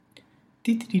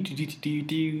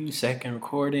Second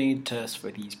recording test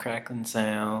for these crackling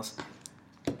sounds.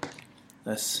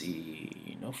 Let's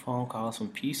see. No phone calls from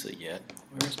pizza yet.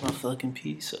 Where's my fucking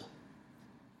pizza?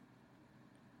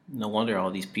 No wonder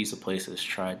all these pizza places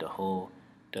tried to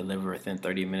deliver within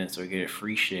 30 minutes or get it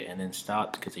free shit and then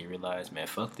stopped because they realized, man,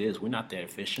 fuck this. We're not that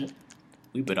efficient.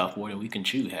 We bit off more than we can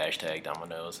chew. Hashtag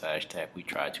Domino's. Hashtag we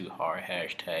try too hard.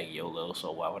 Hashtag YOLO.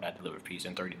 So why would I deliver pizza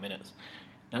in 30 minutes?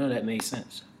 None of that made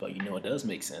sense. But you know what does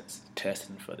make sense?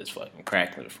 Testing for this fucking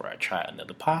crackling before I try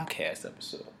another podcast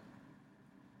episode.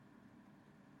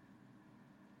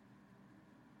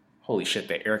 Holy shit,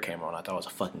 that air came on. I thought it was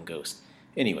a fucking ghost.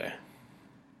 Anyway,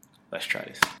 let's try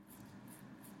this.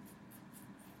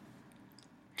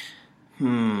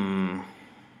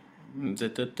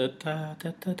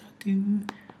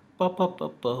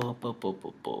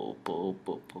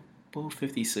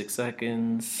 $56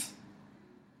 seconds.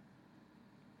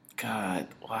 God,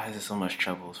 why is it so much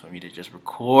trouble for me to just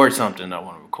record something I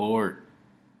want to record?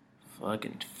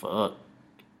 Fucking fuck.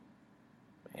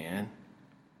 Man.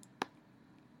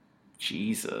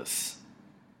 Jesus.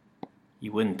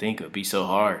 You wouldn't think it would be so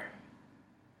hard.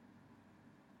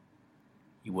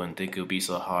 You wouldn't think it would be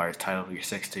so hard. Title of your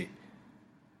sex tape.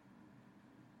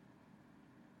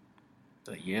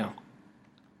 But yeah.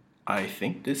 I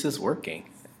think this is working.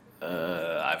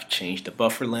 I've changed the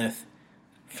buffer length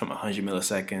from 100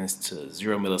 milliseconds to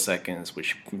 0 milliseconds,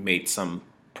 which made some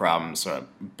problems, so I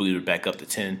booted it back up to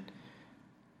 10.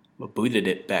 But booted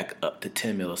it back up to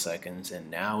 10 milliseconds, and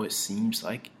now it seems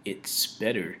like it's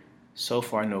better. So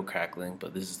far, no crackling,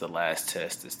 but this is the last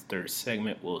test. This third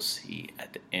segment, we'll see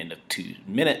at the end of 2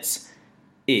 minutes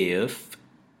if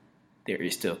there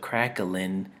is still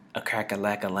crackling, a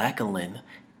crack-a-lack-a-lack-a-lin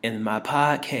in my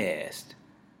podcast.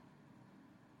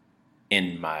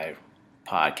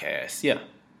 Yeah.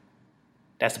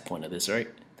 That's the point of this, right?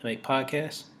 To make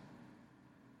podcasts?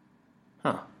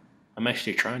 Huh. I'm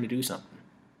actually trying to do something.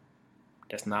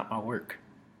 That's not my work.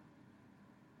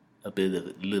 A bit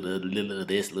of little of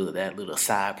this, little of that, little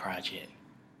side project.